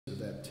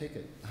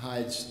ticket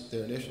hides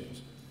their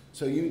initials.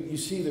 So you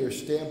see their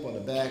stamp on the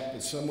back,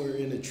 but somewhere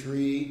in a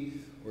tree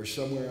or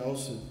somewhere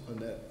else on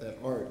that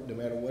art, no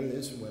matter what it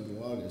is in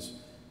Wendell, August,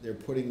 they're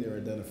putting their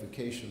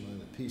identification on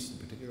the piece,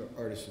 the particular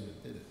artisan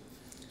that did it.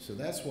 So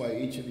that's why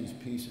each of these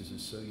pieces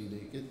is so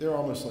unique. They're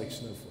almost like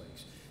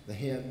snowflakes. The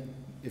hand,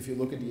 if you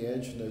look at the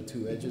edge, no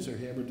two edges are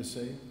hammered the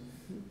same.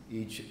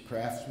 Each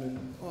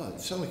craftsman, oh, it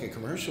sounds like a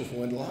commercial for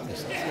Wendell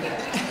August.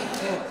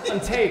 On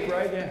tape,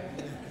 right? Yeah.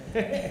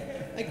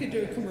 I could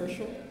do a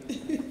commercial.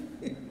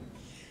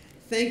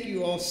 Thank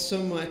you all so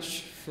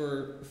much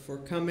for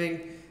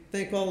coming.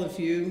 Thank all of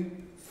you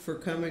for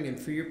coming and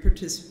for your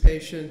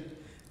participation.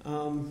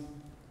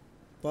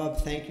 Bob,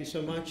 thank you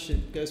so much.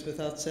 It goes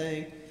without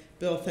saying.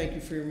 Bill, thank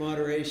you for your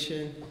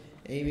moderation.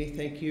 Amy,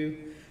 thank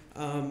you.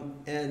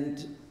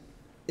 And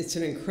it's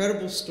an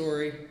incredible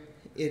story.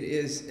 It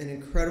is an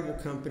incredible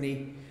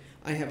company.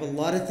 I have a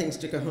lot of things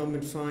to go home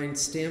and find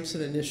stamps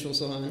and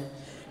initials on.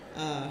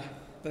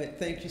 But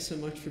thank you so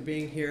much for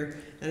being here,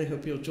 and I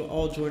hope you'll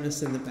all join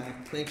us in the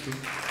back. Thank you.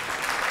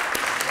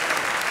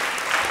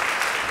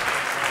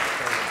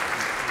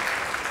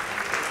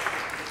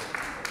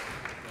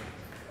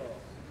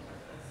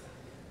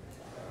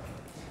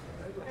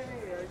 Hey,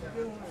 how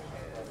you doing?